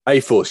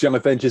A-Force, Young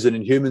Avengers and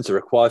Inhumans are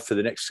required for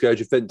the next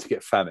Scourge event to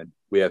get Famine.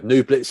 We have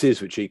new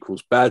blitzes, which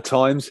equals bad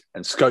times,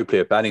 and Scopely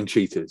are banning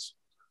cheaters.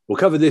 We'll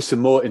cover this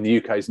and more in the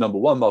UK's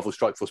 #1 Marvel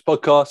Strike Force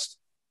podcast,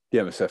 the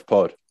MSF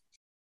Pod.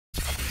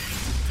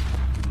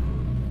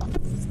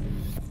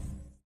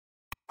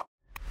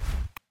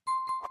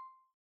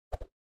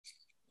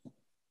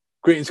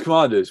 Greetings,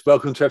 Commanders.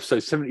 Welcome to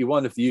episode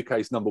 71 of the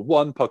UK's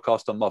 #1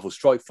 podcast on Marvel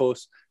Strike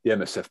Force, the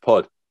MSF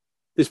Pod.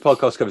 This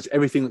podcast covers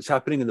everything that's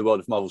happening in the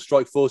world of Marvel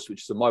Strike Force,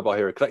 which is a My By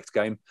Hero Collect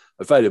game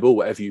available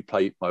wherever you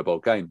play mobile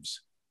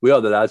games. We are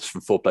the lads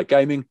from 4Play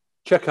Gaming.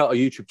 Check out our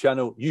YouTube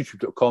channel,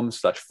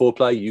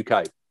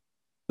 youtube.com/4playuk.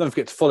 Don't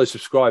forget to follow,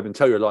 subscribe, and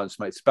tell your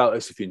alliance mates about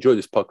us if you enjoy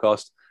this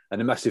podcast.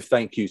 And a massive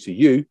thank you to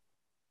you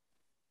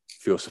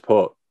for your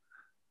support.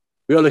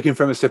 We are looking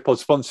for MSF Pod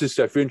sponsors,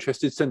 so if you're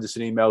interested, send us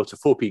an email to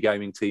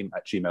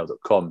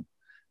 4pgamingteam@gmail.com.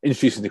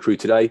 Introducing the crew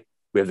today,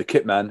 we have the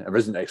Kitman, a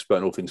resident expert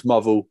in all things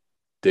Marvel,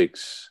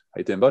 Diggs. How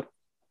you doing, bud?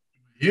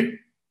 You?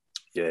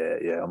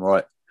 Yeah, I'm all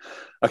right.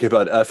 Okay,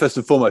 bud, first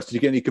and foremost, did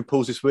you get any good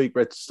pulls this week,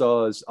 red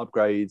stars,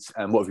 upgrades,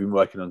 and what have you been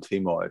working on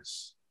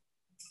team-wise?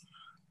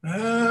 No,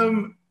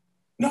 I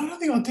don't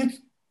think I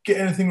did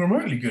get anything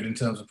remotely good in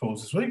terms of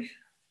pulls this week.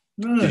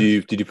 No.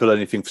 Did you pull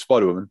anything for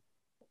Spider-Woman?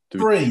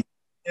 Three.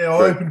 Yeah,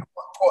 I opened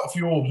quite a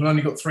few orbs and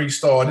only got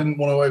 3-star. I didn't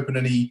want to open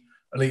any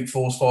Elite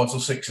Force 5s or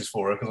 6s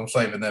for her because I'm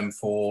saving them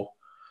for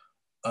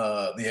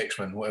the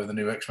X-Men, whatever the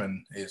new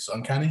X-Men is.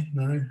 Uncanny?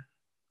 No.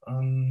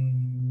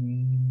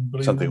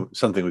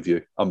 Something with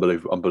you.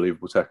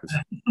 Unbelievable tackers.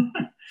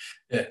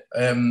 Yeah.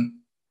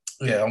 I'm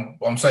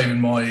saving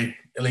my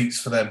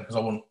elites for them because I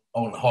want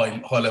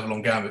high level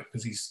on Gambit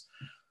because he's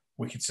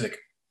wicked sick.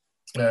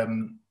 So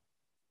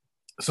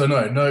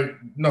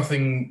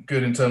nothing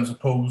good in terms of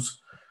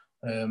pulls.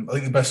 I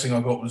think the best thing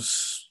I got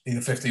was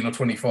either 15 or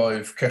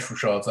 25 Kestrel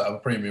shards out of a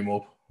premium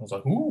orb. I was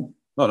like, ooh.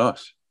 Oh,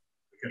 nice.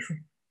 Kestrel.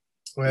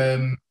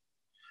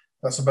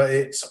 That's about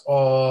it.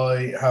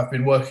 I have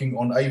been working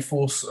on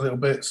A-Force a little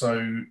bit,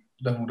 so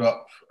leveled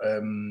up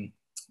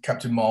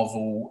Captain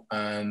Marvel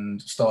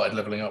and started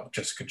leveling up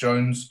Jessica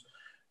Jones,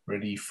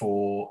 ready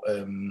for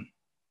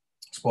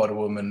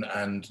Spider-Woman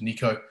and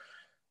Nico,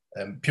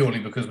 purely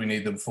because we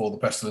need them for the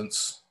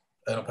Pestilence.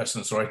 Not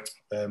Pestilence, sorry.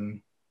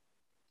 The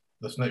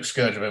next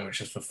Scourge event,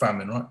 which is for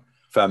Famine, right?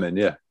 Famine,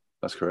 yeah,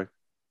 that's correct.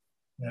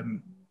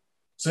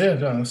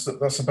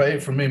 That's about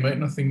it from me, mate.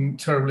 Nothing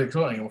terribly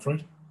exciting, I'm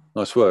afraid.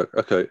 Nice work.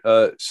 Okay,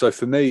 so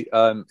for me,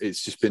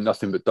 it's just been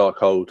nothing but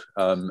Darkhold,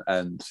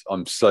 and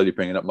I'm slowly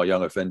bringing up my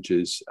Young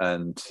Avengers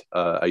and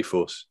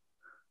A-Force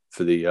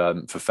for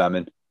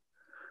Famine.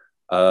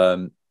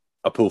 I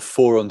pulled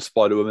 4 on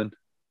Spider-Woman,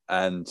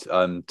 and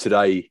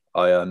today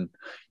I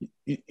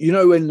you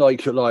know when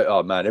like you're like,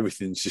 oh man,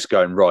 everything's just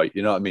going right.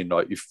 You know what I mean?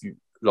 Like if you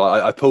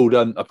like, I pulled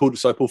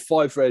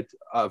 5 red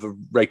out of a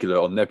regular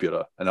on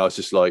Nebula, and I was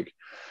just like,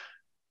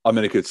 I'm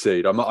in a good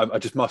seed. I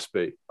just must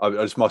be. I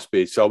just must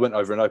be. So I went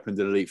over and opened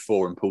an Elite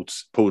 4 and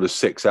pulled a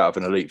 6 out of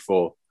an Elite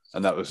 4,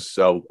 and that was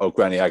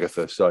Granny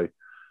Agatha. So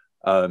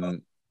that'll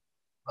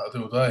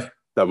do all day.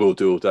 That will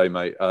do all day,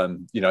 mate.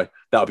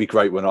 That'll be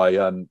great when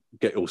I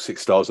get all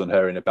 6 stars on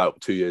her in about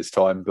 2 years'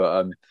 time.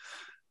 But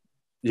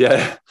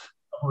yeah,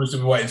 I'll probably still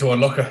be waiting to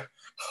unlock her.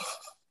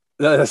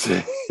 No, that's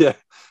it. Yeah,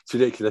 it's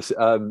ridiculous.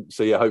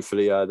 So yeah,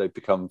 hopefully they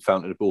become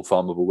fountainable,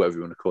 farmable, whatever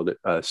you want to call it,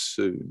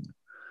 soon.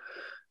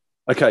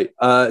 Okay,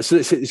 so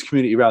let's hit this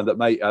community roundup,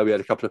 mate. We had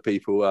a couple of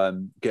people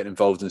getting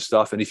involved and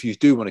stuff. And if you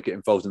do want to get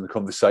involved in the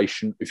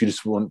conversation, if you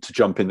just want to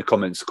jump in the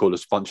comments, call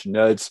us a bunch of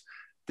nerds.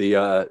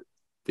 The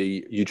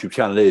YouTube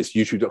channel is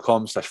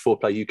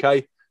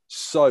youtube.com/4playuk.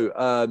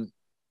 So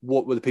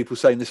what were the people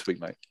saying this week,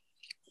 mate?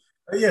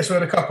 So we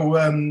had a couple.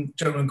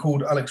 Gentleman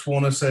called Alex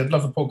Warner said,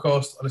 love the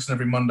podcast. I listen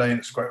every Monday and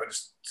it's a great way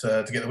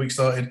to get the week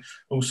started.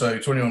 Also,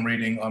 to anyone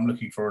reading, I'm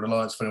looking for an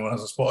alliance if anyone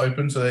has a spot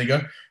open. So there you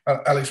go.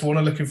 Alex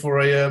Warner looking for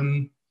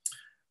an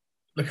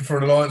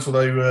alliance,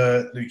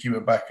 although Luke, you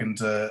went back and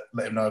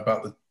let him know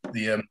about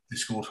the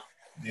Discord,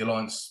 the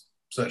alliance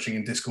searching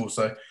in Discord,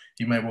 so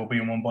he may well be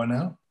in one by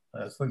now.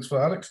 Thanks for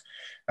that, Alex.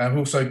 We've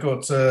also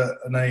got a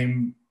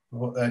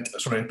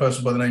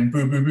person by the name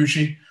Boo Boo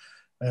Bushi.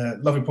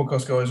 Lovely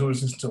podcast, guys.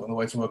 Always listen to it on the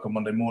way to work on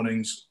Monday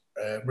mornings.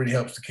 Really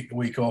helps to kick the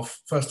week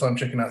off. First time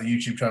checking out the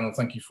YouTube channel.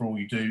 Thank you for all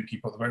you do.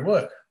 Keep up the great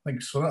work.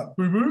 Thanks for that,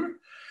 Boo Boo.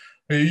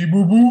 Hey,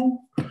 Boo Boo.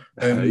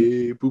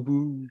 Hey, Boo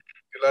Boo.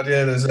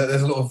 Yeah, there's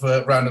a lot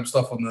of random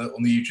stuff on the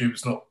YouTube.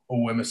 It's not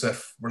all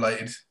MSF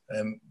related.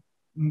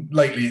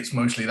 Lately, it's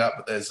mostly that,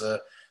 but there's all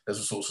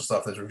sorts of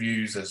stuff. There's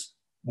reviews, there's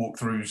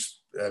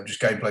walkthroughs,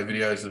 just gameplay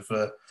videos of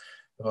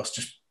us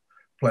just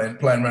playing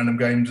random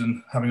games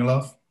and having a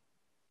laugh.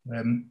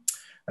 And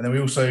then we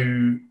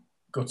also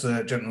got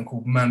a gentleman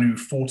called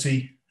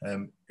Manu40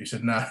 who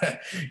said, "Nah,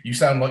 you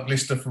sound like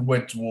Lister from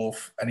Wed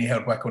Dwarf," and he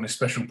held back on his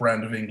special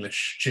brand of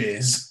English.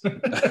 Cheers. I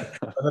don't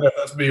know if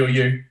that's me or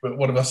you, but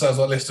one of us sounds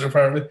like Lister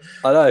apparently.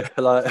 I know,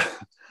 like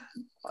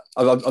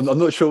I'm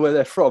not sure where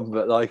they're from,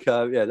 but like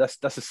yeah,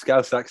 that's a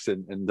Scouse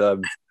accent, and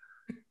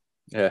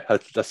yeah,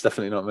 that's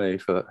definitely not me.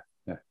 But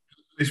yeah,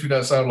 at least we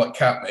don't sound like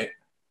Cat, mate.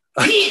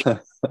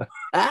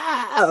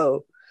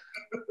 Ow!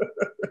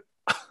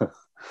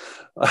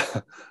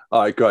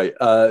 All right, great.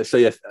 So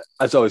yeah,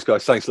 as always,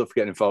 guys, thanks a lot for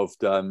getting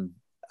involved.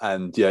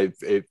 And yeah,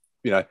 you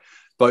know,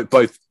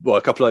 both well,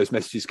 a couple of those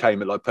messages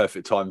came at like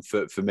perfect time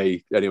for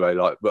me. Anyway,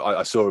 like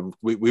I saw them.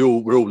 We're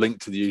all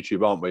linked to the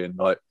YouTube, aren't we? And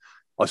like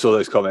I saw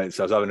those comments.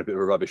 I was having a bit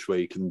of a rubbish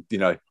week, and you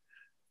know,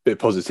 bit of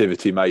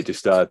positivity, mate.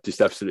 Just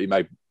absolutely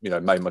made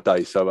my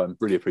day. So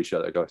really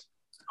appreciate that, guys.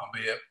 I'll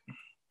be it.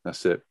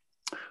 That's it.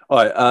 All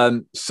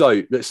right.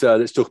 So let's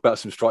talk about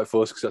some Strike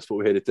Force, because that's what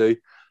we're here to do.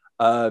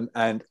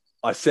 And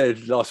I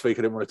said last week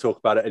I didn't want to talk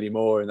about it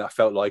anymore, and I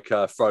felt like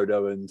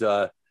Frodo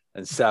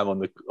and Sam on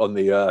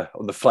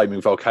the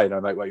flaming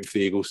volcano, mate, waiting for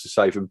the Eagles to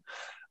save them.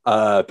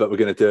 But we're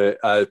going to do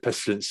it.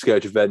 Pestilence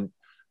Scourge event.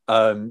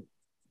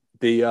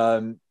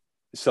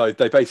 So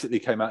they basically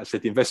came out and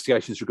said the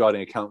investigations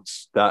regarding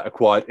accounts that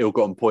acquired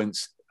ill-gotten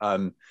points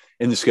in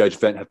the Scourge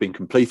event have been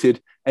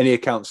completed. Any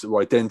accounts that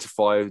were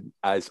identified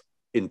as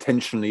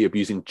intentionally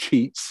abusing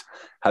cheats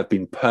have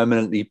been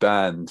permanently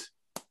banned.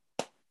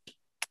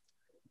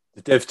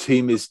 The dev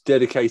team is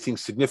dedicating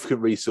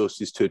significant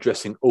resources to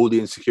addressing all the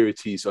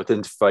insecurities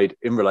identified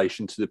in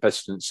relation to the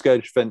Pestilence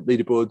Scourge event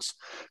leaderboards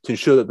to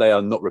ensure that they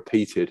are not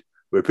repeated.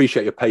 We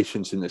appreciate your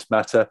patience in this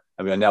matter,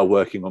 and we are now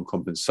working on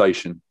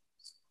compensation.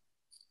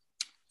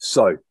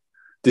 So,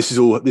 this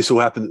all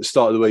happened at the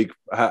start of the week.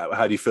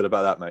 How do you feel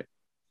about that, mate?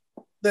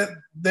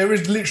 There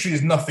is literally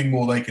nothing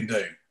more they can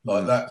do.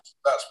 Like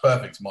that's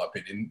perfect in my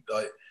opinion.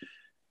 Like,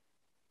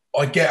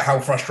 I get how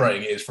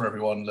frustrating it is for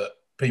everyone that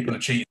people are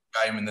cheating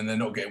the game and then they're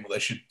not getting what they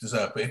should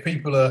deserve. But if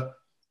people are,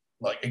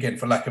 like, again,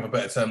 for lack of a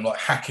better term, like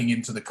hacking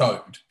into the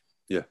code,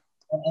 yeah,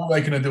 all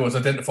they can do is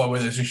identify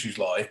where those issues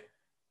lie,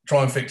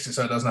 try and fix it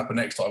so it doesn't happen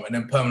next time, and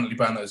then permanently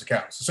ban those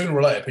accounts. So sooner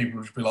or later, people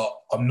will just be like,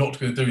 I'm not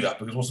going to do that,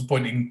 because what's the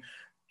point in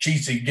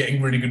cheating,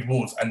 getting really good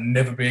rewards, and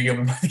never being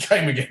able to play the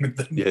game again?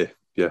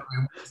 Yeah.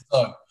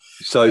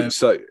 So yeah,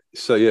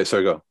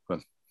 sorry, go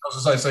on. I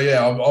was going to say, so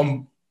yeah,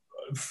 I'm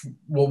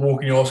what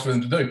can you ask for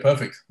them to do?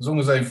 Perfect. As long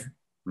as they're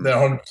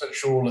 100%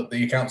 sure that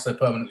the accounts they're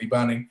permanently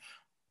banning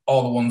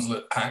are the ones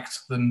that hacked,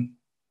 then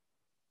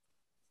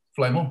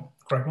flame on,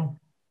 crack on.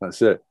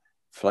 That's it.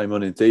 Flame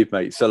on indeed,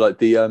 mate. So like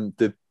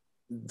the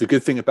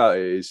good thing about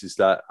it is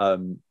that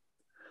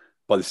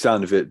by the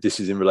sound of it, this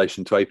is in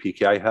relation to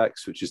APK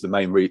hacks, which is the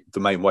main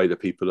way that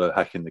people are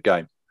hacking the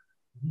game.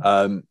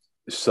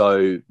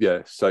 So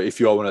if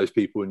you are one of those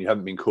people and you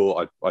haven't been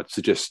caught, I'd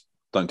suggest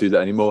don't do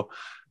that anymore.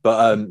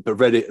 But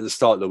Reddit at the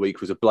start of the week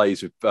was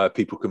ablaze with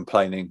people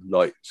complaining,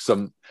 like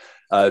some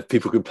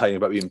people complaining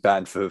about being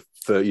banned for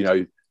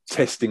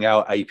testing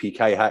out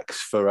APK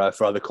hacks for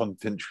other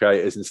content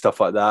creators and stuff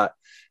like that.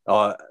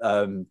 I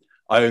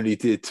only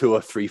did 2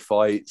 or 3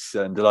 fights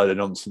and a load of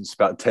nonsense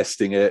about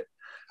testing it.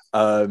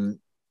 Hold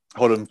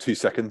on 2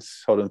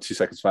 seconds,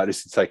 mate.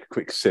 Just to take a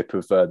quick sip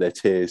of their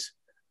tears.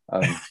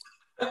 I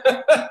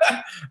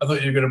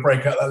thought you were going to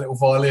break out that little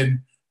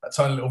violin, that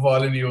tiny little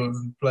violin you were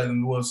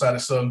playing the World's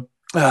Saddest Song.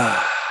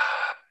 Yeah.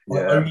 I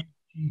only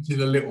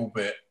cheated a little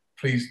bit.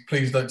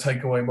 Please don't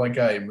take away my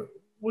game.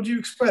 What do you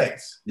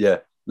expect? Yeah.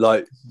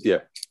 Good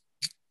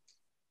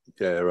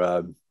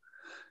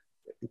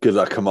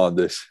luck,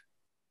 commanders.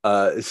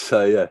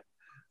 So yeah,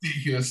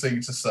 ridiculous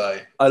thing to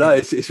say. I know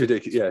it's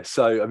ridiculous. Yeah.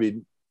 So I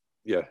mean,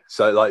 yeah.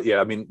 So like, yeah.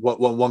 I mean,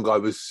 one guy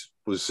was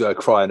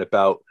crying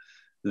about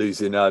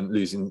losing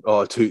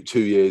 2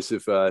 years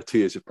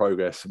of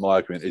progress. My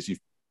argument is you've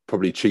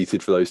probably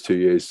cheated for those 2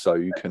 years, so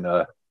you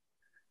can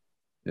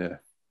yeah.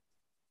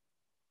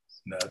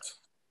 Nerds.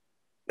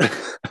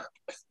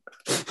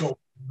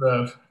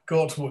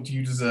 Got what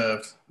you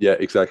deserved. Yeah,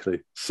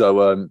 exactly.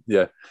 So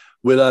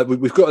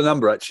we've got a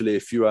number actually.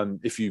 If you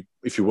want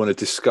to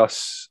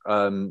discuss,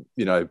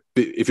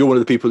 if you're one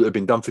of the people that have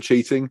been done for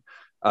cheating,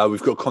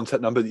 we've got a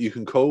contact number that you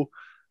can call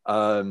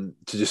to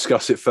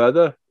discuss it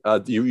further.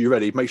 You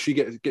ready? Make sure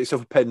you get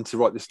yourself a pen to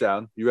write this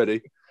down. You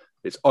ready?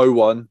 It's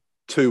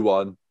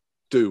 0121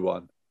 do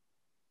one.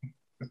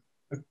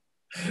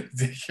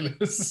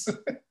 Ridiculous.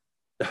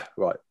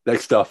 Right,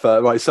 next up.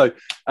 Right, so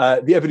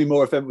the Ebony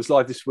Moor event was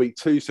live this week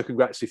too, so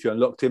congrats if you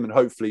unlocked him, and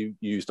hopefully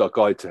you used our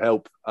guide to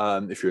help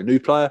if you're a new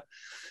player.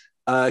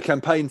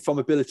 Campaign from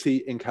ability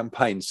in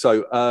campaign.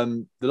 So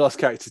the last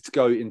character to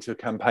go into a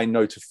campaign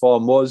Note of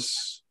Farm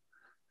was...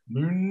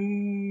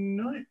 Moon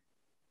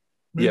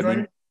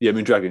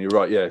Dragon, you're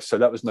right, yeah. So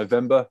that was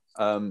November.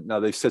 Now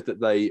they've said that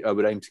they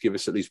would aim to give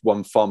us at least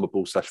one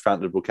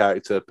farmable/fountainable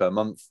character per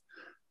month.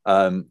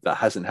 That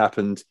hasn't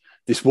happened.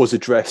 This was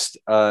addressed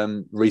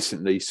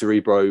recently.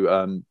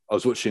 Cerebro, I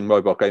was watching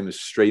Mobile Gamers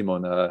stream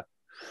on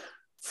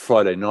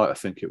Friday night, I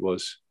think it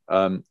was,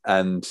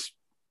 and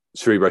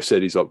Cerebro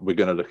said he's like, we're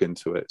going to look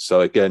into it.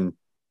 So again,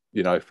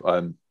 we're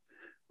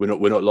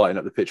not lighting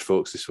up the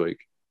pitchforks this week.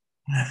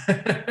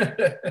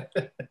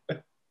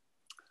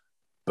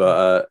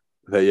 but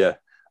yeah.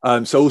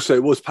 So also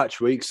it was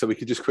patch week, so we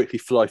could just quickly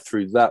fly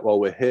through that while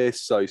we're here.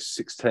 So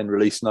 6.10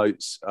 release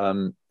notes.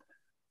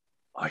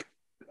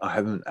 I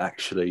haven't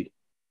actually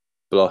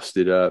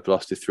blasted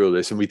through all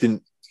this, and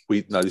we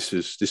this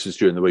was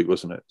during the week,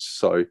 wasn't it?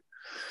 So,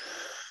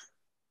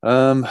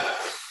 so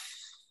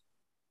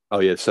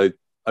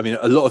I mean,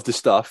 a lot of the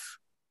stuff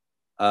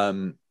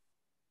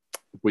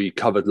we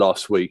covered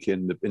last week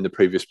in the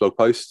previous blog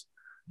post.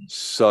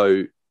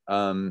 So,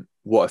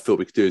 what I thought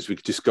we could do is we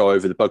could just go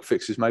over the bug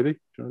fixes. Maybe do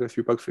you want to go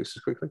through bug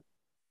fixes quickly?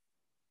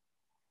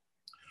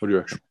 What do you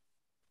reckon?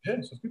 Yeah,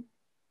 sounds good.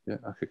 Yeah.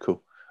 Okay.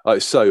 Cool. All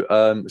right, so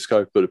let's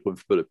go bullet point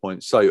for bullet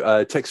point.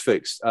 So text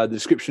fix. The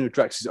description of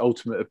Drax's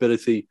ultimate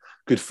ability,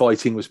 good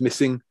fighting, was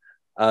missing.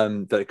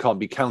 That it can't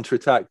be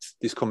counterattacked.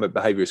 This combat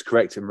behavior is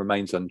correct and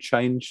remains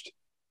unchanged.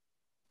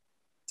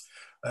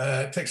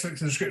 Text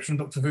fix in the description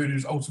of Dr.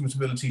 Voodoo's ultimate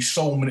ability,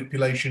 soul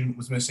manipulation,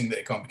 was missing. That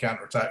it can't be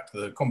counterattacked.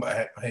 The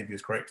combat behavior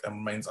is correct and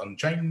remains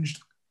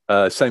unchanged.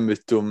 Same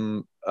with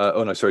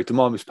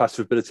Dormammu's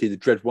passive ability, the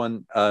Dread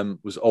one,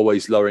 was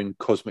always lowering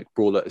Cosmic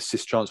Brawler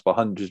assist chance by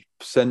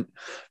 100%.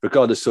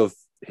 Regardless of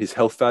his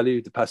health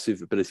value, the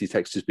passive ability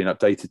text has been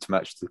updated to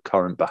match the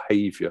current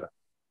behavior.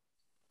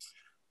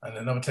 And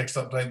another text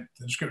update,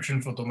 the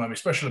description for Dormammu's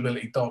special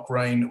ability, Dark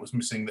Rain, was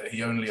missing. That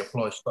he only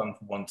applies stun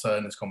for one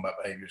turn. His combat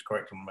behavior is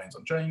correct and remains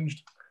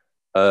unchanged.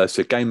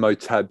 So game mode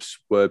tabs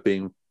were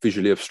being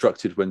visually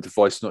obstructed when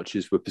device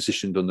notches were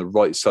positioned on the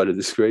right side of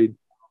the screen.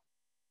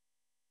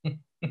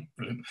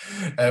 Brilliant.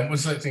 When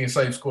selecting a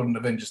save squad in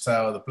Avengers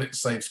Tower, the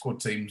Blitz save squad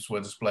teams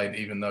were displayed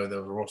even though there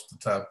was a roster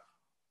tab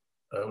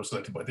was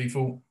selected by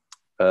default.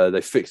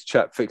 They fixed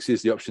chat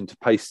fixes. The option to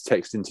paste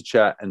text into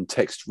chat and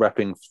text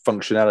wrapping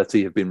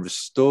functionality have been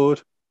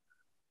restored.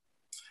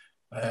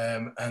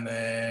 And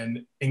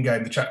then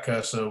in-game, the chat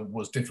cursor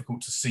was difficult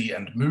to see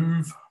and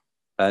move.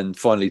 And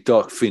finally,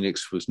 Dark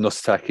Phoenix was not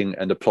attacking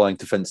and applying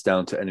defense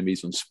down to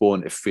enemies on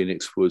spawn if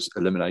Phoenix was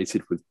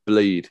eliminated with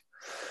bleed.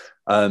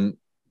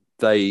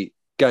 They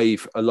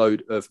gave a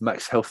load of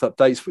max health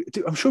updates.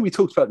 I'm sure we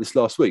talked about this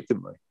last week,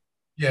 didn't we?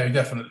 Yeah, we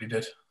definitely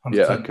did. 100%.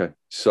 Yeah, okay.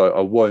 So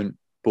I won't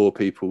bore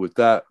people with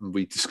that.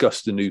 We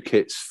discussed the new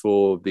kits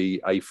for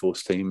the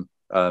A-Force team,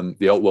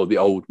 the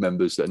old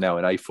members that are now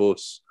in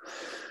A-Force.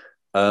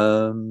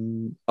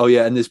 And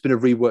there's been a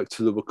rework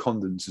to the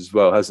Wakandans as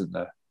well, hasn't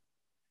there?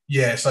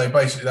 Yeah, so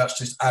basically that's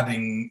just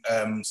adding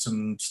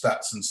some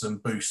stats and some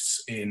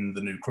boosts in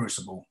the new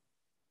Crucible.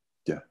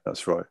 Yeah,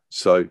 that's right.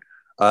 So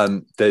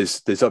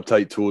there's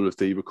update to all of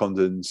the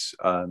Wakandans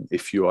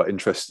if you are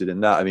interested in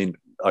that. I mean,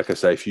 like I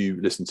say, if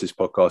you listen to this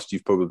podcast, you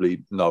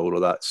probably know all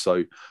of that.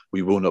 So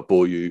we will not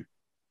bore you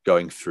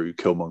going through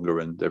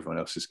Killmonger and everyone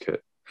else's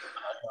kit.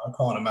 I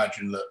can't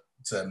imagine that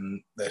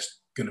they're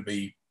going to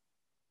be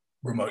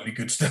remotely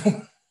good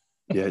still.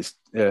 Yeah.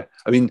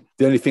 I mean,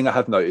 the only thing I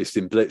have noticed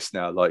in Blitz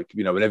now, like,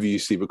 you know, whenever you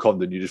see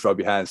Wakandan, you just rub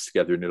your hands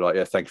together and you're like,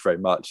 yeah, thank you very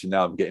much. And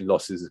now I'm getting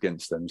losses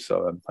against them.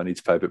 So I need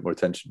to pay a bit more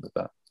attention with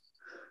that.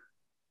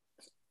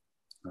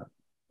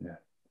 Yeah,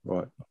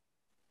 right.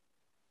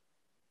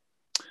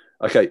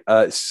 Okay,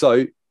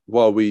 so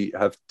while we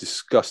have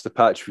discussed the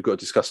patch, we've got to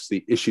discuss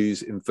the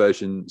issues in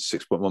version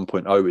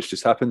 6.1.0, which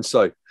just happened.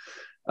 So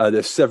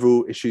there's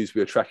several issues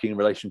we are tracking in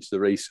relation to the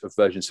release of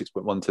version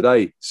 6.1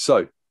 today. So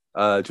do you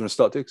want to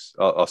start, Diggs?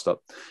 I'll start.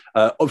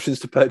 Options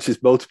to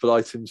purchase multiple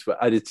items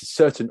were added to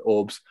certain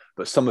orbs,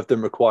 but some of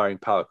them requiring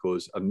power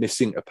cores are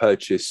missing a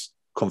purchase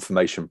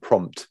confirmation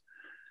prompt.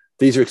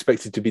 These are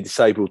expected to be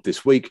disabled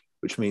this week,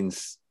 which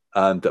means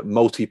that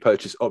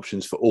multi-purchase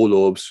options for all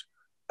orbs,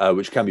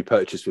 which can be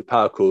purchased with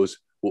power cores,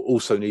 will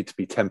also need to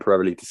be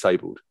temporarily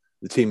disabled.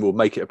 The team will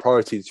make it a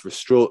priority to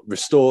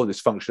restore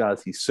this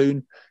functionality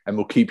soon, and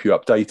will keep you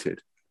updated.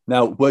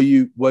 Now,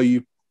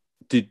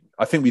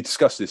 I think we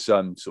discussed this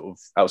sort of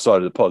outside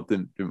of the pod,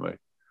 didn't we?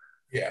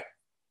 Yeah.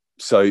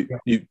 So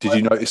did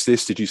you notice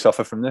this? Did you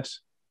suffer from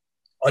this?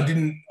 I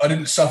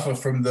didn't suffer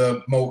from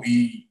the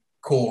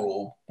multi-core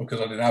orb because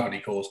I didn't have any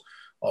cores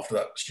after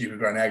that stupid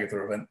Granny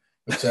Agatha event.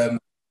 But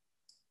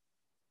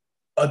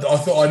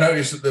I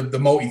noticed that the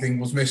multi thing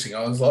was missing.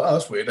 I was like, oh,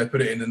 that's weird. They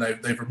put it in and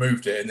they've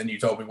removed it. And then you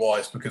told me why.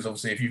 It's because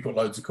obviously if you've got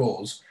loads of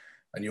cores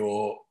and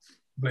you're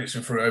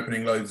blitzing through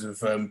opening loads of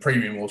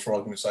premium orbs for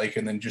argument's sake,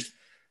 and then just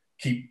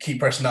keep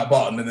pressing that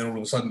button, and then all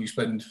of a sudden you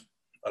spend,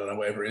 I don't know,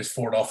 whatever it is,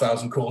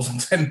 4,500 cores on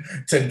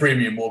 10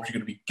 premium orbs,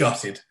 you're going to be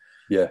gutted.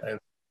 Yeah.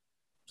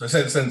 So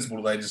it's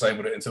sensible they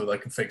disabled it until they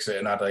can fix it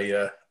and add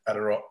an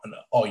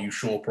 "Are you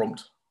sure?"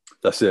 prompt.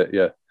 That's it.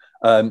 Yeah.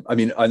 I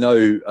mean, I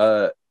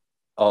know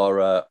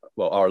our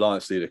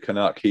alliance leader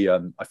Canuck.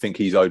 I think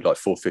he's owed like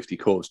 450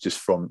 cores just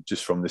from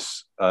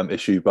this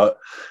issue. But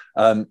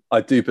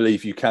I do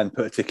believe you can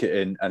put a ticket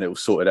in and it will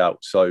sort it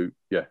out. So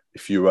yeah,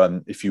 if you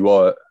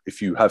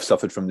have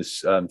suffered from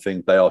this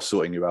thing, they are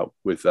sorting you out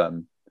with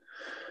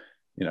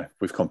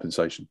with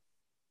compensation.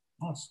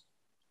 Nice.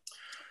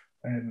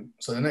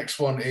 So the next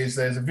one is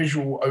there's a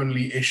visual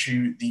only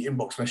issue, the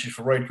inbox message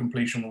for raid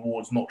completion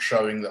rewards not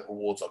showing that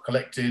rewards are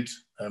collected,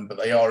 but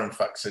they are in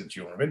fact sent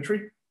to your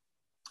inventory.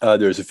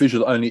 There is a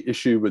visual only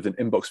issue with an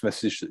inbox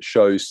message that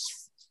shows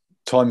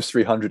times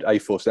 300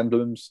 A-Force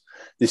emblems.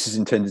 This is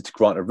intended to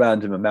grant a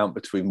random amount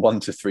between 1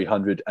 to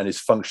 300 and is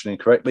functioning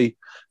correctly.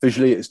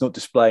 Visually, it's not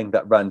displaying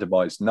that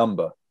randomized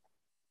number.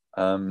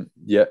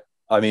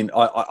 I mean,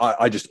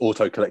 I just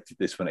auto collected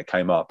this when it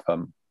came up.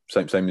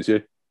 Same as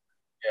you.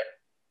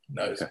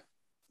 No. Okay.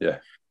 Yeah.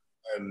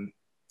 And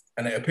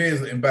it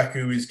appears that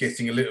M'Baku is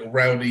getting a little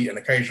rowdy and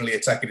occasionally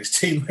attacking his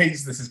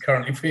teammates. This is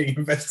currently being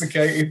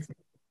investigated.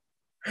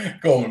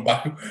 Go on,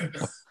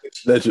 M'Baku.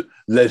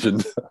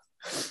 Legend.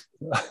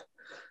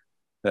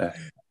 Yeah.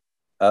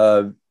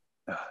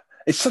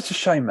 It's such a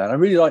shame, man. I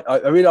really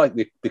like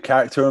the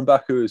character on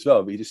M'Baku as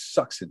well, but he just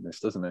sucks in this,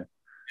 doesn't he?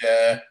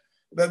 Yeah.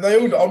 They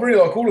all. I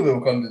really like all of the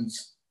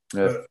Wakandans.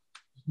 Yeah.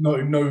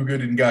 But no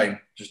good in game.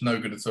 Just no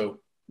good at all.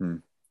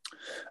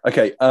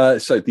 Okay,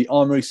 so the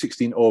Armory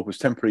 16 orb was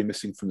temporarily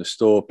missing from the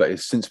store, but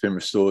it's since been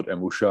restored and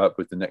will show up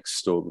with the next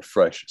store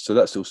refresh. So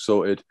that's all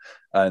sorted.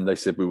 And they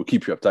said, we will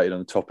keep you updated on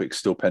the topic,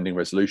 still pending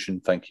resolution.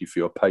 Thank you for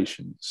your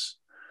patience.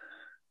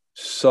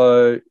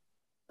 So,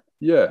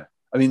 yeah,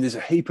 I mean, there's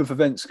a heap of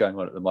events going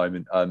on at the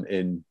moment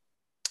in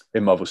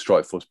Marvel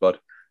Strike Force, bud.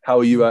 How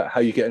are you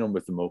getting on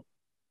with them all?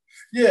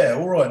 Yeah,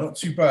 all right, not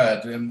too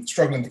bad.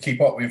 Struggling to keep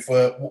up with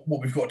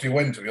what we've got to do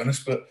when, to be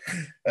honest, but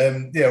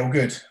yeah, all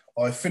good.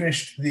 I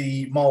finished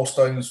the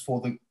milestones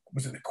for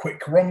was it the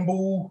Quick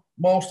Rumble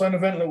milestone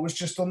event that was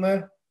just on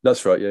there?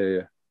 That's right,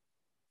 yeah.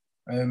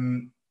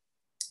 And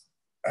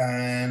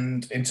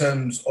in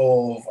terms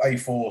of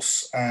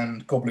A-Force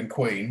and Goblin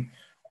Queen,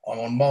 I'm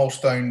on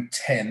milestone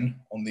 10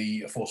 on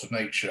the Force of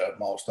Nature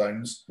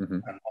milestones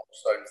and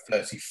milestone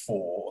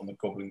 34 on the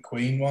Goblin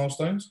Queen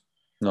milestones.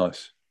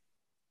 Nice.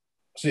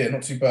 So yeah,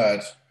 not too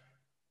bad.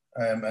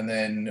 And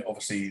then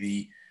obviously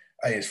the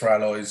A is for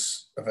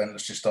Alloys event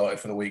that's just started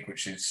for the week,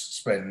 which is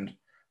spend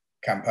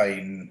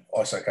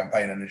ISO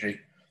campaign energy.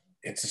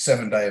 It's a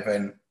 7-day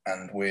event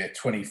and we're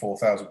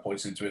 24,000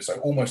 points into it. So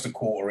almost a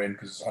quarter in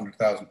because it's a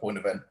 100,000 point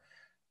event.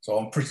 So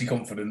I'm pretty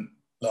confident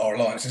that our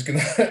alliance is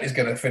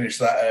gonna finish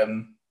that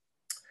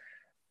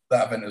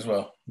event as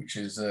well, which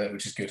is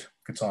good.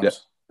 Good times. Yeah,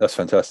 that's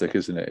fantastic,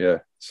 isn't it? Yeah.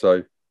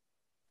 So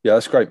yeah,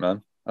 that's great,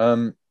 man.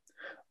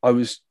 I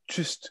was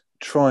just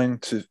trying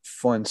to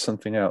find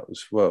something out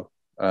as well.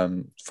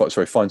 Find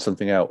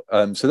something out.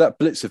 So that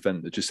Blitz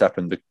event that just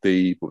happened,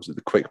 the what was it,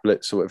 the Quick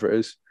Blitz or whatever it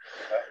is,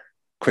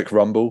 Quick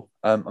Rumble.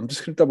 I'm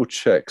just going to double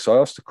check. So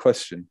I asked a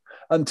question.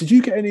 Did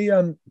you get any?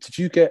 Did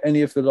you get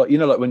any of the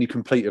like when you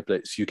complete a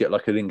Blitz, you get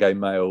like an in-game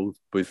mail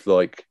with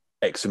like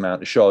X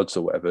amount of shards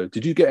or whatever.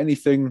 Did you get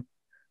anything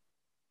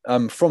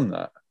from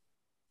that?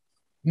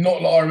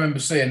 Not that I remember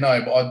seeing.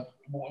 No, but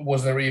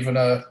was there even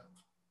a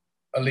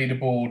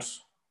leaderboard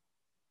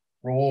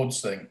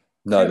rewards thing?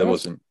 No, there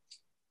wasn't.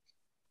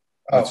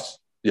 Oh.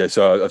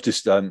 So I've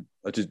just got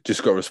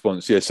a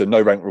response. Yeah, so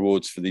no rank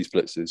rewards for these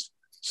blitzes.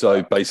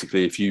 So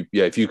basically, if you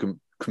can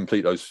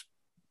complete those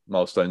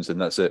milestones, then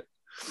that's it.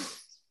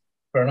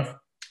 Fair enough.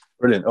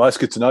 Brilliant. Oh, that's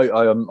good to know.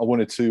 I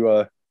wanted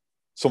to.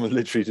 Someone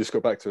literally just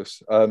got back to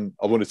us. I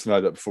wanted to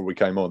know that before we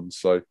came on.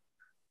 So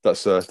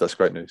that's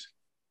great news.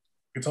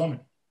 Good timing.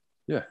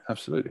 Yeah,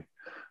 absolutely.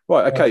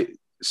 Right. Okay.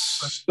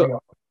 The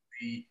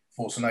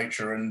Force of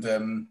Nature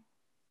and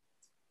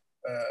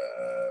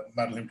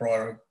Madeline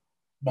Breyer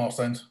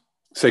milestones.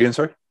 Say again,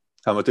 sorry?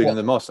 How am I doing on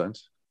the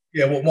milestones?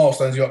 Yeah, what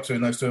milestones are you up to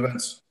in those two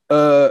events?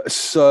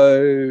 A-Force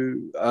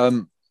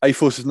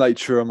of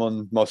Nature, I'm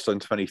on milestone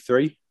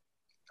 23.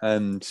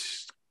 And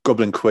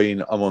Goblin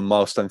Queen, I'm on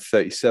milestone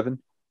 37.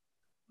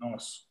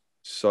 Nice.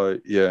 So,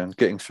 yeah, I'm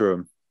getting through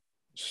them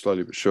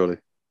slowly but surely.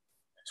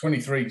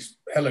 23 is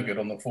hella good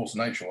on the Force of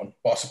Nature one.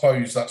 But I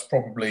suppose that's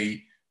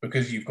probably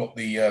because you've got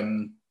the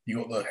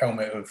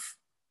helmet of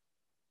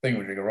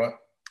Thingamajigger, right?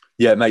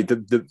 Yeah, mate,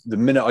 the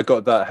minute I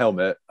got that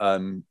helmet, I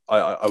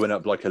went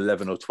up like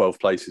 11 or 12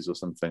 places or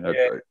something.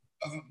 Yeah,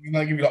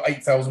 they give you like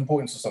 8,000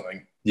 points or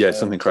something. Yeah,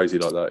 something crazy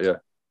like that, yeah.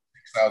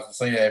 6,000.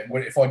 So yeah,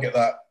 if I get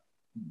that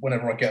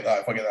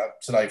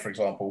today, for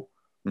example,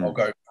 I'll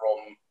go from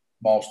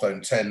milestone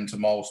 10 to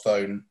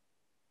milestone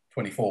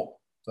 24.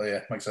 So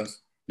yeah, makes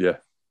sense. Yeah.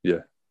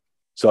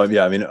 So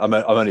yeah, I mean, I'm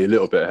only a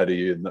little bit ahead of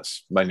you, and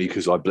that's mainly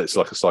because I blitz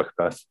like a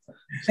psychopath.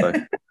 So,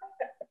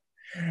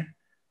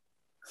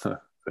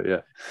 but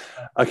yeah,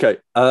 okay.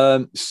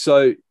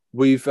 So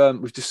we've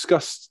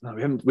discussed. No,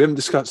 we haven't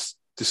discussed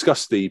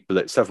the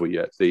blitz, have we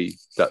yet?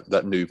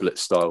 That new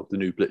blitz style, the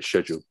new blitz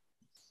schedule.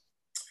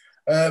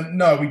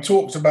 No, we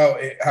talked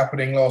about it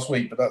happening last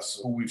week, but that's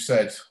all we've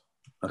said.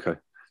 Okay.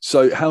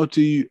 So how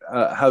do you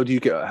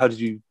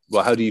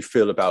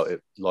feel about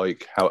it?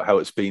 Like how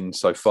it's been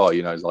so far?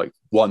 You know, like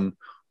one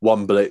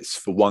blitz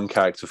for one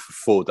character for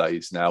 4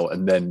 days now,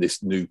 and then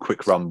this new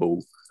Quick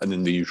Rumble, and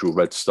then the usual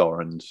Red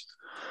Star and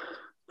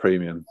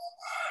Premium.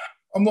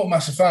 I'm not a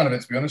massive fan of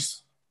it, to be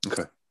honest.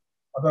 Okay.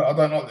 I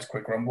don't like this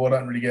Quick Rumble. I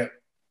don't really get.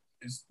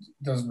 It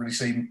doesn't really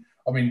seem.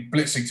 I mean,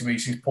 blitzing to me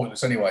seems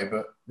pointless anyway,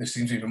 but this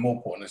seems even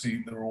more pointless.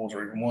 The rewards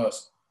are even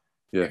worse.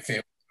 Yeah.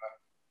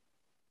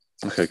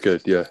 Okay,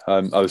 good. Yeah,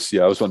 I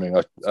was wondering.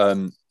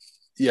 I'm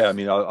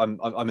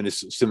in a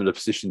similar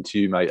position to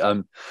you, mate.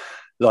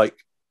 Like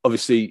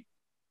obviously,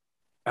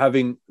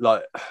 having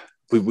like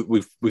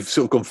we've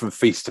sort of gone from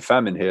feast to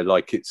famine here.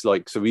 Like it's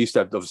like so we used to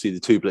have obviously the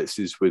two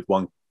blitzes with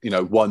one.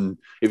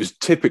 It was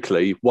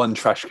typically one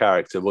trash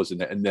character,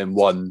 wasn't it? And then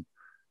one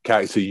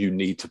character you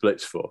need to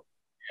blitz for.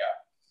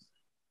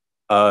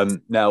 Yeah.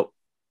 Now,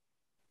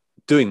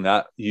 doing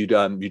that,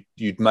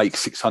 you'd make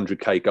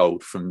 600k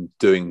gold from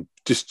doing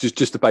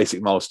just the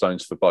basic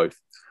milestones for both.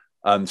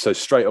 So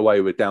straight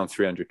away we're down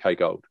 300k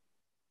gold,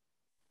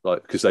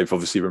 like because they've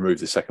obviously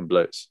removed the second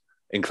blitz,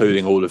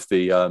 including all of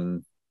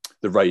the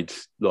raid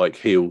like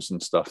heals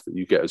and stuff that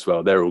you get as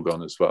well. They're all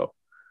gone as well,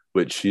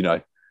 which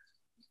I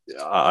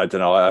don't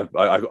know.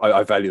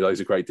 I value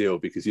those a great deal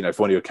because if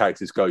one of your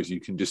characters goes, you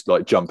can just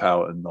like jump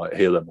out and like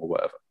heal them or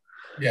whatever.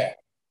 Yeah.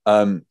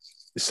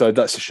 So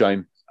that's a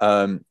shame.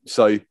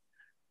 So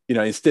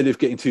instead of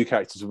getting 2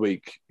 characters a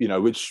week,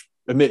 which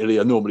admittedly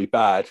are normally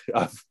bad,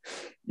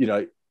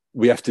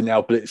 we have to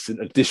now blitz an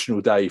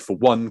additional day for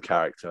 1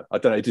 character. I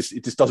don't know. It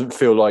just doesn't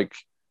feel like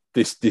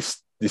this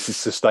is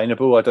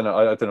sustainable. I don't know.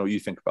 I don't know what you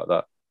think about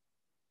that.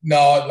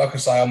 No, like I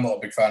say, I'm not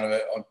a big fan of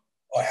it.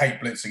 I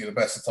hate blitzing at the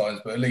best of times,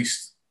 but at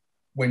least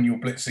when you're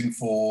blitzing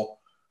for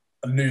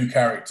a new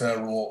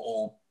character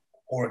or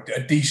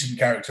a decent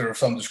character of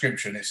some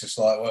description, it's just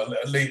like, well,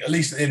 at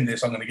least in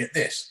this, I'm going to get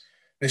this.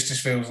 This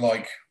just feels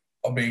like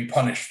I'm being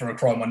punished for a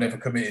crime I never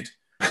committed.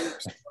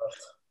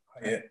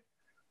 Yeah,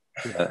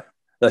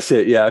 that's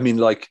it. Yeah, I mean,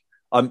 like,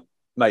 what's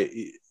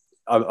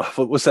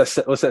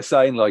that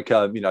saying? Like,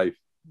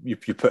 you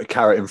put a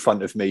carrot in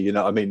front of me, you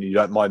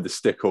don't mind the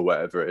stick or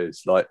whatever it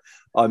is. Like,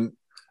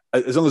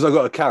 as long as I've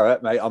got a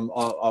carrot, mate,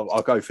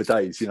 I'll go for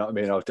days. You know what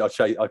I mean? I'll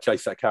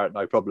chase that carrot,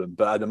 no problem.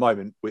 But at the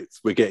moment,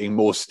 we're getting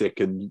more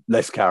stick and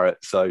less carrot.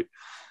 So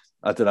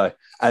I don't know.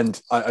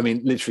 And I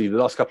mean, literally, the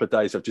last couple of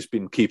days, I've just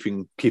been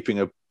keeping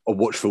a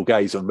watchful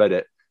gaze on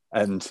Reddit,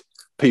 and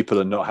people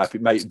are not happy,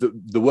 mate.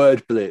 The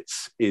word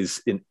blitz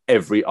is in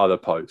every other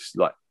post.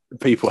 Like,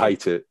 people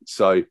hate it.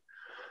 So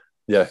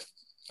yeah,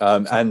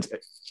 and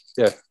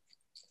yeah,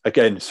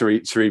 again,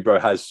 Cerebro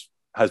has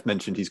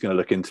mentioned he's going to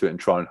look into it and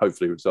try and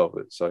hopefully resolve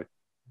it. So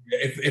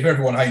if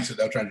everyone hates it,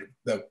 they'll change it.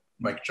 They'll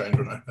make a change,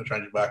 won't they? They'll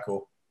change it back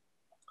or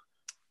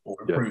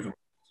improve a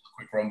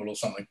quick rumble or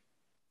something.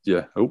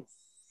 Yeah. Oh,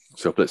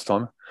 so blitz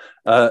timer.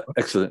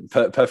 Excellent.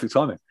 Perfect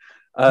timing.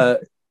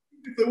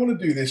 If they want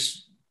to do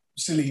this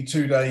silly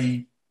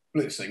 2-day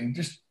blitzing,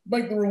 just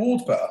make the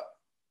rewards better.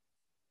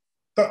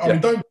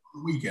 Don't do the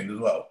weekend as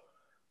well.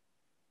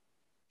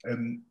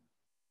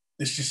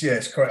 It's just,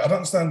 it's correct. I don't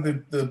understand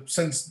the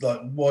sense, like,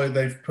 why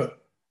they've put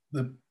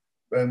the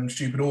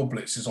stupid all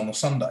blitzes on a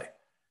Sunday.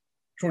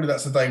 Surely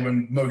that's the day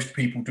when most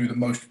people do the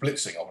most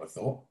blitzing, I would have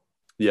thought.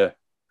 Yeah.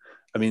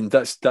 I mean,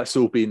 that's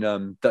all been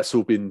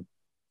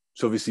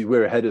so obviously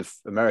we're ahead of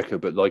America,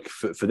 but like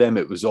for them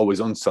it was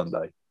always on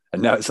Sunday,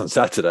 and now it's on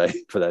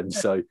Saturday for them. Yeah.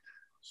 So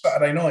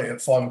Saturday night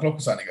at 5 o'clock or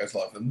something goes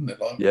live, doesn't it?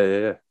 Like,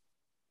 yeah.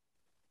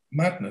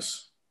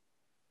 Madness.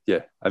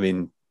 Yeah. I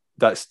mean,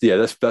 that's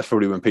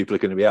probably when people are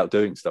going to be out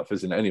doing stuff,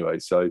 isn't it? Anyway,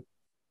 so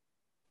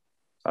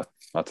I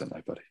don't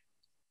know, buddy.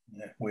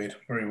 Yeah, weird,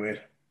 very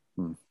weird.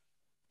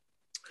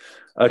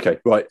 Okay,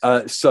 right.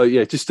 So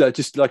yeah, just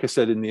like I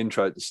said in the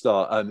intro at the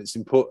start, it's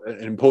an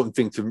important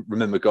thing to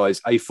remember,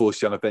 guys.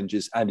 A-Force, Young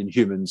Avengers, and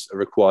Inhumans are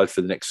required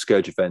for the next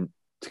Scourge event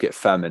to get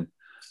Famine.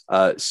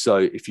 So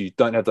if you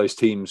don't have those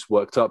teams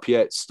worked up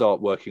yet,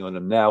 start working on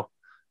them now.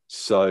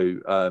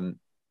 So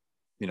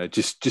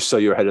just so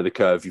you're ahead of the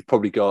curve. You've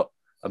probably got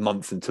a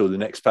month until the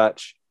next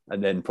patch,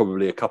 and then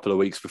probably a couple of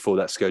weeks before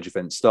that Scourge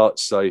event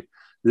starts. So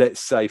let's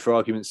say, for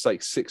argument's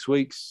sake, 6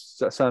 weeks.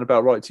 Does that sound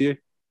about right to you?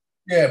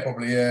 Yeah,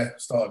 probably. Yeah,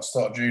 start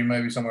June,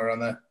 maybe somewhere around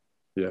there.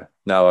 Yeah.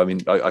 No, I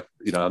mean, I'm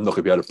not going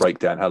to be able to break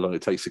down how long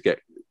it takes to get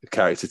a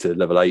character to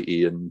level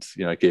 80 and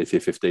gear tier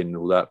 15 and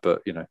all that.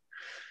 But you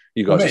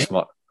guys are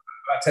smart.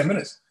 About 10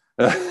 minutes.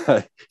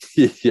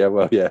 Yeah.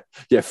 Well, yeah.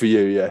 For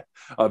you, yeah.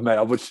 Mate,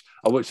 I watched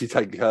you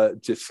take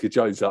Jessica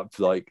Jones up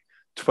to like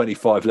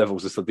 25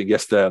 levels or something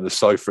yesterday on the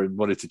sofa and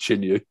wanted to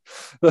chin you.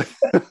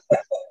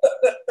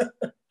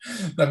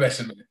 No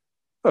messing with it.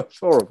 That's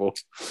horrible.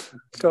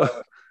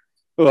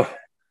 Oh,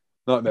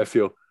 nightmare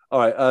fuel. All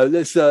right,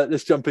 let's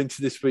jump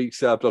into this week's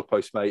blog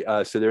post, mate.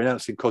 So they're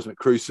announcing Cosmic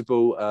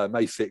Crucible,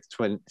 May 6th,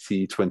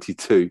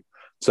 2022.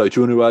 So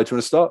do you want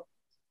to start?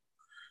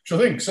 Sure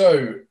thing.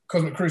 So,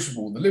 Cosmic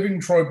Crucible, the Living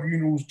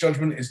Tribunal's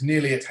judgment is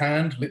nearly at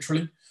hand,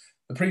 literally.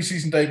 The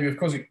pre-season debut of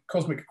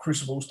Cosmic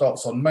Crucible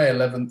starts on May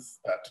 11th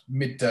at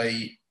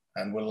midday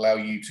and will allow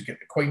you to get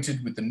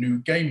acquainted with the new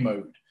game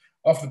mode.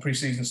 After the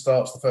pre-season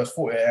starts, the first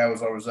 48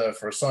 hours are reserved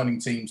for assigning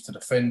teams to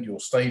defend your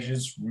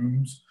stages,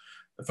 rooms.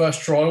 The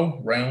first trial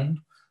round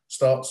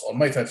starts on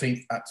May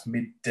 13th at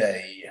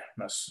midday.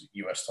 That's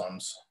US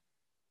times.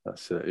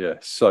 That's it, yeah.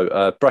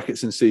 So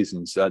brackets and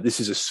seasons. This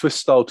is a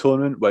Swiss-style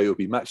tournament where you'll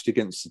be matched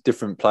against a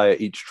different player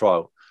each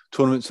trial.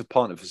 Tournaments are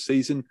partnered for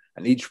season,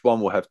 and each one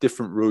will have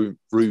different room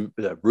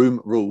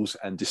rules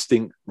and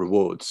distinct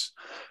rewards.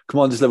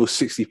 Commanders level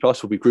 60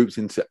 plus will be grouped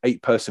into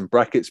 8-person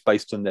brackets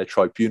based on their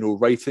tribunal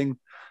rating,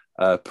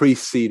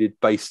 pre-seeded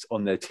based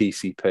on their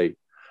TCP.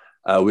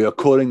 We are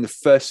calling the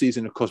first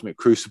season of Cosmic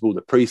Crucible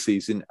the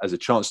pre-season as a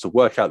chance to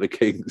work out the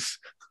kings.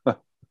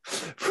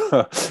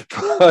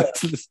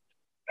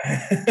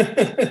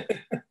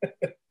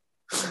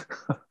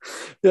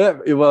 Yeah,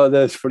 well,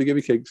 there's probably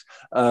going to be kinks.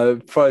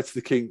 Prior to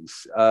the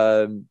kinks,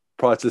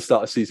 prior to the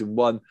start of season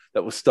 1,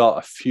 that will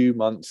start a few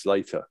months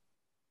later.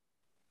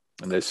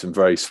 And there's some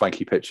very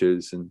swanky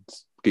pictures and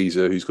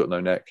geezer who's got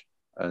no neck.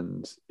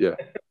 And yeah.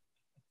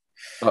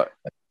 Right.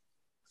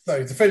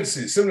 So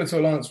defences, similar to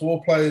Alliance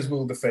War, players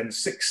will defend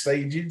 6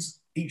 stages,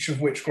 each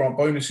of which grant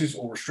bonuses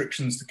or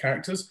restrictions to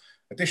characters.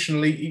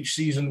 Additionally, each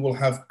season will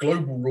have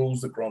global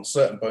rules that grant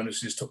certain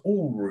bonuses to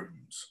all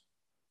rooms.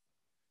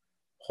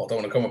 I don't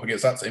want to come up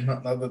against that team.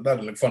 That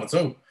doesn't look fun at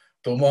all.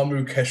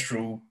 Dormammu,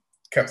 Kestrel,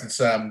 Captain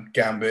Sam,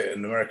 Gambit,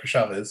 and America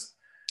Chavez.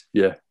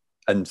 Yeah,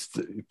 and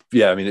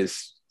I mean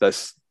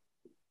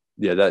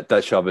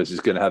that Chavez is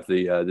going to have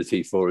the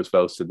T4 as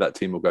well, so that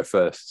team will go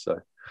first. So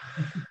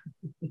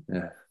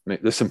yeah,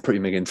 there's some pretty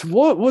big.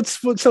 What's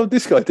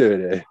this guy doing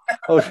here?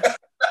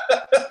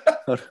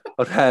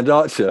 I'd hand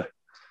Archer.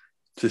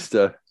 Just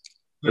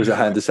there's a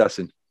hand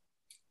assassin.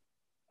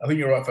 I think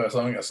you're right first.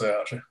 I think I say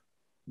Archer.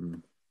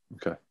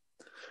 Okay.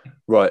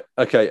 Right.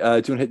 Okay. Do you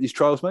want to hit these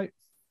trials, mate?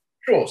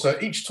 Sure. So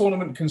each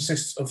tournament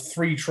consists of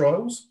 3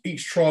 trials.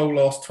 Each trial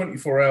lasts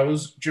 24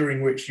 hours,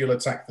 during which you'll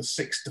attack the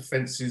 6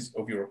 defenses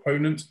of your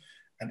opponent,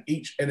 and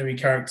each enemy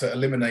character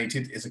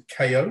eliminated is a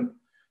KO.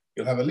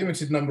 You'll have a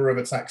limited number of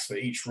attacks for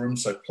each room,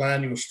 so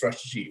plan your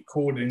strategy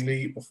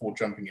accordingly before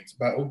jumping into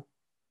battle.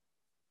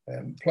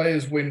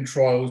 Players win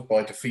trials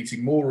by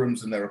defeating more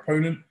rooms than their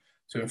opponent.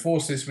 To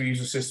enforce this, we use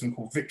a system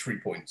called victory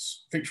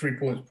points. Victory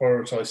points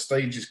prioritise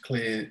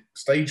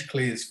stage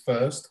clears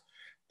first,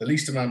 the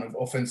least amount of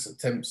offense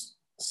attempts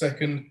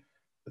second,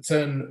 the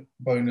turn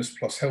bonus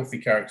plus healthy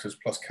characters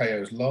plus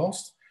KOs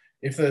last.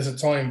 If there's a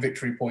tie in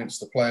victory points,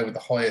 the player with the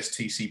highest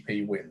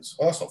TCP wins.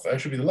 Well, that's not fair.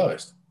 It should be the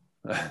lowest.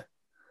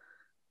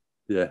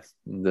 Yeah,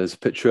 there's a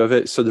picture of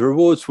it. So the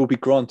rewards will be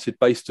granted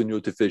based on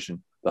your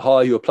division. The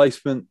higher your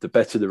placement, the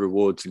better the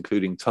rewards,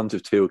 including tons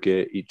of teal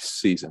gear each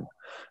season.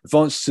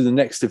 Advance to the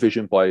next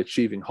division by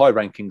achieving high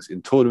rankings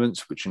in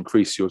tournaments, which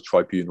increase your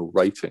tribunal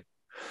rating.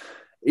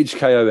 Each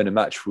KO in a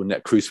match will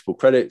net Crucible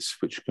credits,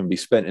 which can be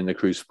spent in the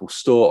Crucible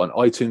store on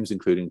items,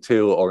 including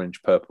teal,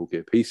 orange, purple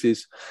gear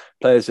pieces.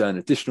 Players earn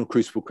additional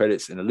Crucible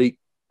credits and elite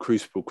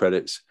Crucible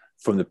credits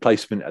from the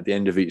placement at the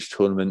end of each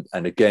tournament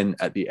and again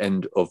at the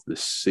end of the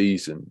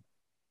season.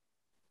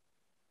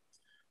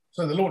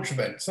 So the launch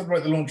event.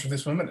 Celebrate the launch of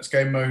this momentous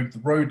game mode. The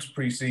road to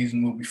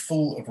pre-season will be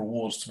full of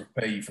rewards to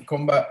prepare you for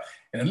combat.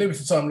 In a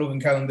limited time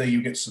login calendar,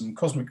 you get some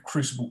Cosmic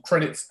Crucible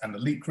credits and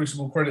Elite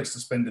Crucible credits to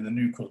spend in the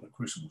new Cosmic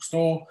Crucible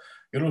store.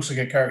 You'll also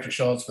get character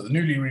shards for the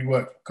newly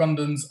reworked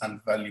Kundans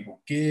and valuable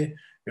gear.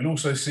 You'll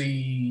also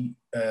see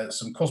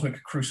some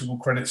Cosmic Crucible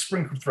credits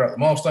sprinkled throughout the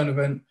milestone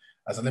event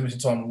as a limited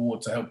time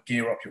reward to help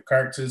gear up your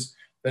characters.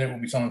 Then it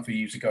will be time for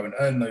you to go and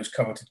earn those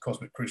coveted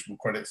Cosmic Crucible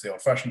credits the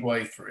old-fashioned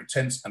way through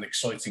intense and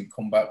exciting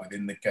combat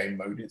within the game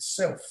mode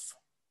itself.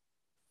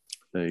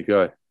 There you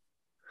go.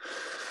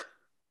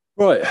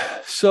 Right.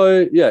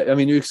 So, yeah, I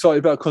mean, you're excited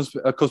about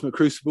Cosmic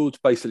Crucible. It's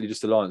basically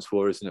just Alliance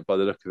War, isn't it, by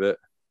the look of it?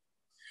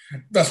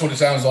 That's what it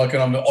sounds like,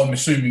 and I'm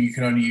assuming you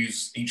can only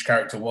use each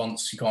character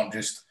once. You can't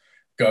just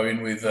go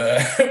in with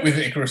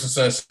Icarus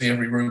and Cersei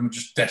every room and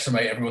just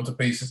decimate everyone to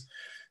pieces.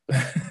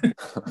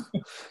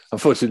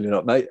 Unfortunately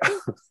not, mate.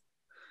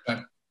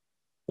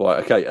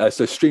 Right, okay,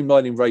 so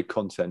streamlining raid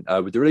content.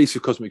 With the release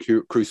of Cosmic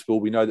Crucible,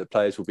 we know that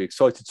players will be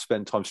excited to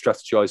spend time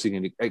strategizing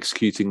and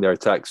executing their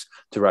attacks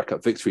to rack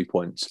up victory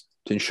points.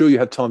 To ensure you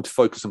have time to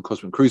focus on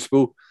Cosmic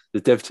Crucible, the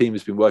dev team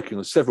has been working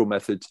on several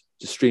methods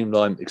to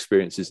streamline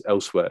experiences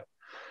elsewhere.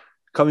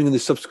 Coming in the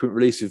subsequent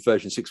release of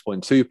version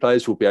 6.2,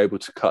 players will be able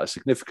to cut a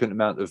significant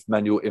amount of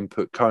manual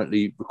input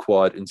currently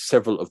required in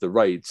several of the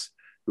raids.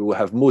 We will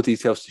have more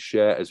details to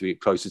share as we get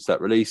closer to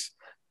that release,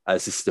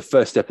 as this is the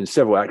first step in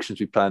several actions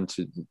we plan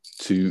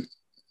to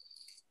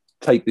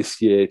take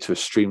this year to a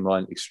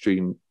streamlined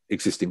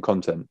existing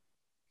content.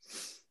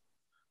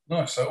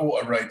 Nice. So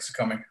auto raids are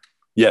coming.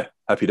 Yeah,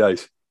 happy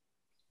days.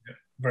 Yeah,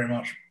 very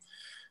much.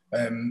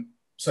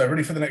 So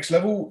ready for the next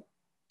level?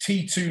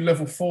 T2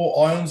 level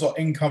 4 ions are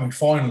incoming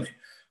finally.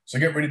 So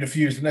get ready to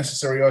fuse the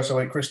necessary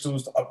ISO 8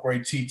 crystals to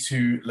upgrade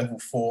T2 level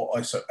 4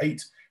 ISO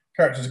 8.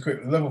 Characters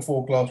equipped with level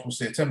 4 class will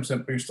see a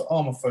 10% boost to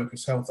armor,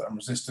 focus, health, and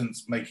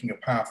resistance, making a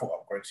powerful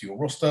upgrade to your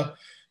roster.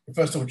 Your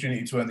first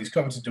opportunity to earn these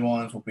coveted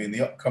demands will be in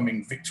the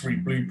upcoming Victory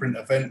Blueprint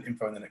event,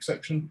 info in the next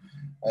section.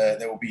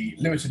 There will be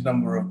limited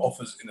number of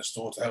offers in the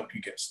store to help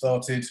you get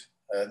started.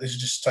 This is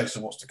just a taste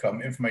of what's to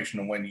come. Information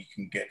on when you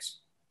can get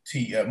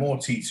more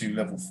T2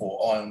 level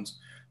 4 ions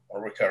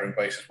on a recurring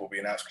basis will be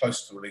announced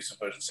closer to the release of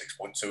version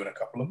 6.2 in a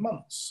couple of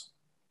months.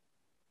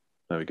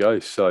 There we go.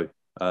 So,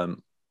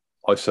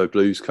 ISO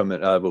blues going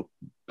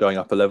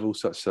up a level,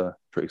 so that's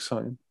pretty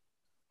exciting.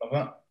 Love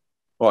that.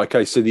 Right,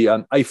 okay, so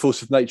the A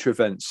Force of Nature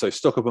events. So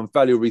stock up on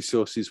valuable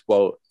resources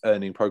while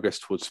earning progress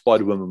towards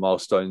Spider-Woman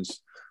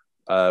milestones,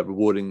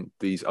 rewarding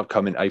these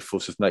upcoming A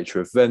Force of Nature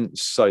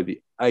events. So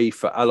the A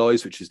for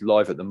Allies, which is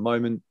live at the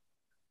moment.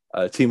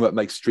 Teamwork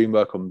makes dream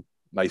work on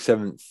May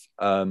 7th.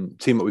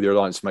 Team up with your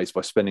Alliance mates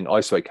by spending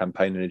ISO 8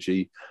 campaign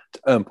energy to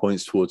earn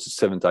points towards the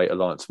 7-day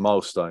Alliance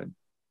milestone.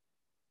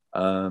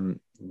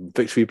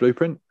 Victory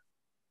Blueprint.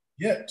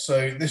 Yeah,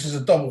 so this is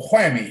a double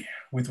whammy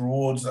with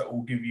rewards that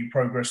will give you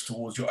progress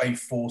towards your A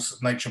Force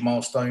of Nature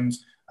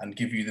milestones and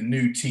give you the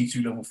new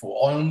T2 level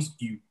 4 ions.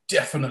 You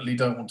definitely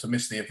don't want to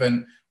miss the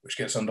event, which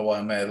gets underway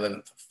on May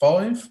 11th at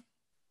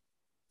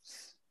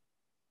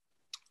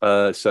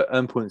 5. So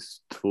earn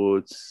points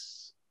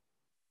towards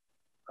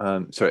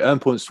the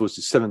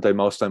 7-day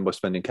milestone by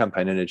spending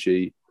campaign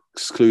energy,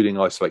 excluding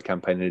isolate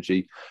campaign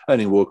energy,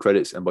 earning war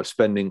credits, and by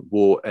spending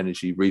war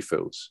energy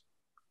refills.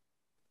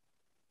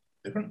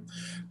 Different.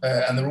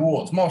 And the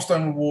rewards.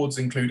 Milestone rewards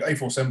include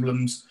A-Force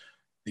emblems,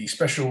 the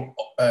special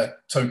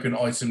token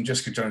item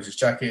Jessica Jones's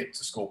jacket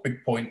to score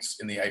big points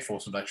in the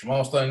A-Force of Nature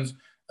milestones,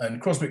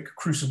 and Cosmic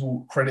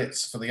Crucible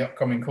credits for the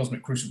upcoming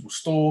Cosmic Crucible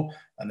store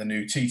and the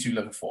new T2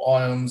 level 4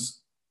 ions.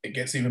 It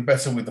gets even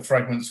better with the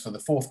fragments for the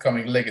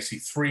forthcoming Legacy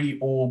 3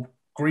 orb,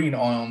 green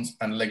ions,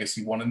 and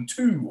Legacy 1 and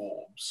 2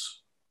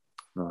 orbs.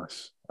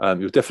 Nice.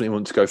 You'll definitely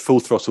want to go full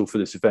throttle for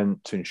this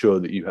event to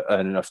ensure that you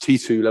earn enough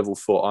T2 level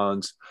 4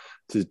 ions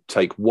to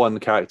take one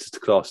character to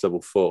class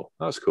level 4.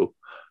 That's cool.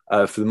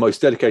 For the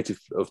most dedicated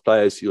of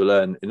players, you'll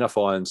earn enough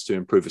ions to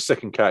improve a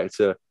second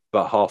character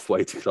about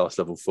halfway to class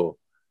level 4.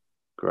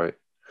 Great.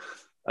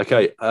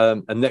 Okay,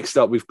 and next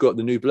up, we've got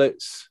the new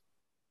Blitz.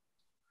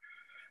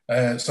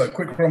 So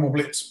Quick Rumble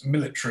Blitz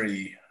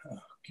Military. Oh,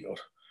 God.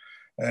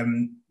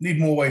 Need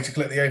more way to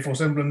collect the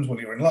A-Force emblems? Well,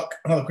 you're in luck.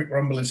 Another Quick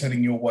Rumble is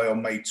heading your way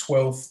on May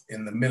 12th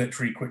in the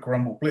Military Quick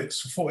Rumble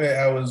Blitz. For 48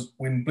 hours,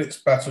 win Blitz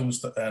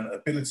battles to earn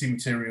ability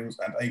materials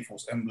and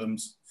A-Force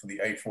emblems for the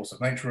A-Force of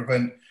Nature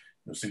event.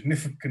 You'll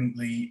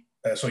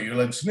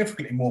earn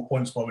significantly more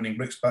points by winning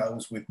Blitz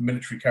battles with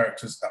military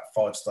characters at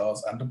 5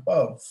 stars and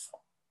above.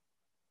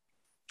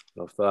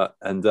 Love that.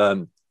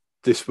 And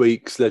this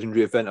week's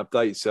legendary event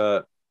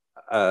updates.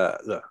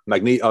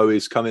 Magneto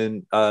is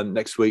coming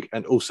next week,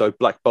 and also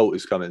Black Bolt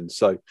is coming.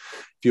 So if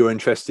you're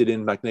interested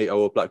in Magneto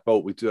or Black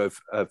Bolt, we do have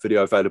a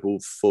video available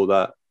for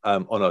that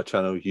on our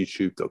channel,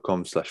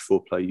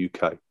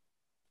 youtube.com/4playuk.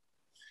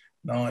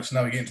 Nice.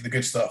 Now we get into the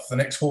good stuff. The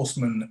next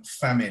horseman,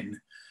 Famine.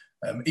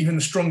 Even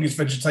the strongest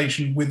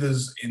vegetation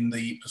withers in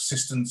the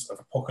persistence of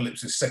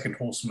Apocalypse's second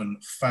horseman,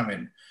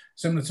 Famine.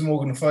 Similar to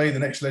Morgan Le Fay, the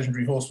next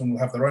legendary horseman will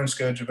have their own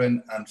Scourge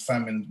event, and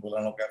Famine will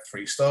unlock at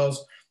 3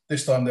 stars.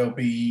 This time there'll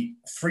be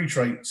 3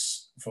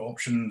 traits for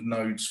option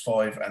nodes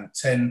 5 and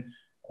 10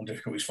 on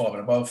difficulties 5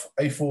 and above: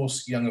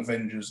 A-Force, Young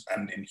Avengers,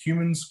 and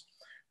Inhumans.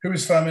 Who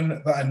is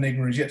Famine? That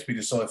enigma is yet to be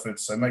deciphered,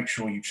 so make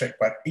sure you check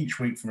back each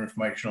week for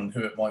information on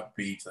who it might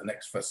be to the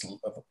next vessel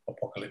of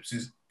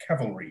Apocalypse's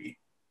cavalry.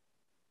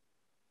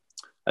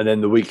 And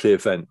then the weekly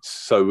events.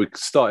 So we're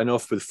starting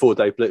off with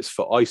 4-day blitz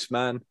for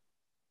Iceman.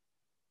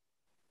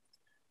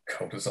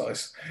 Cold as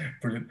ice.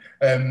 Brilliant.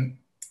 And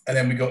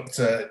then we got,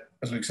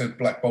 as Luke said,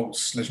 Black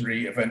Bolt's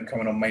legendary event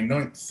coming on May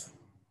 9th.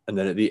 And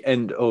then at the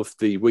end of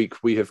the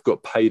week, we have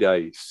got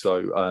Payday.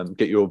 So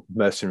get your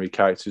mercenary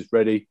characters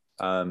ready.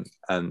 And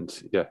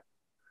yeah,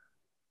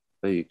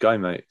 there you go,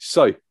 mate.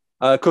 So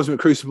Cosmic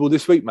Crucible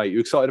this week, mate.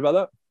 You excited about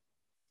that?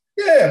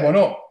 Yeah, why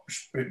not?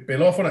 Be a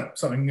laugh on it.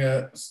 Something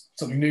new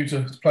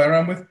to play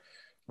around with.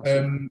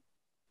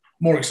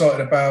 More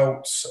excited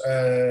about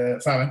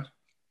Famine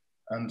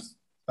and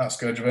that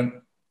Scourge event.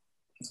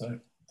 So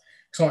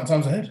exciting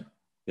times ahead.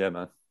 Yeah,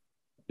 man.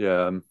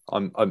 Yeah,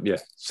 I'm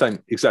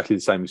exactly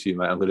the same as you,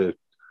 mate. I'm going to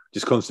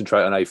just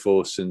concentrate on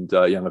A-Force and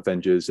Young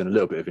Avengers and a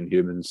little bit of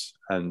Inhumans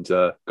and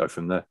go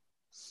from there.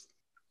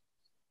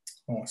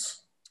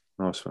 Nice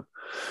one.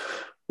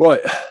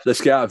 Right,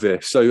 let's get out of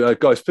here. So,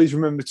 guys, please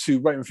remember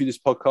to rate and review this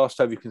podcast,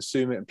 however you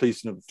consume it, and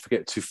please don't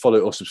forget to follow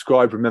or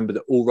subscribe. Remember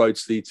that all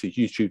roads lead to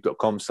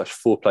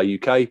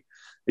youtube.com/4playuk.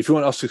 If you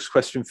want to ask us a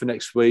question for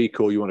next week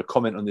or you want to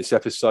comment on this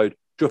episode,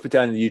 drop it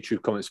down in the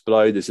YouTube comments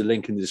below. There's a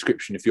link in the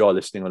description if you are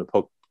listening on a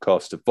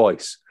podcast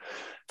device.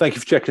 Thank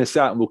you for checking us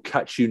out, and we'll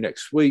catch you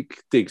next week.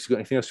 Diggs, you got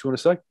anything else you want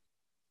to say?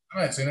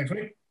 All right, see you next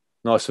week.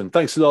 Nice one.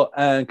 Thanks a lot,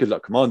 and good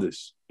luck,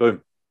 Commanders.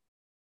 Boom.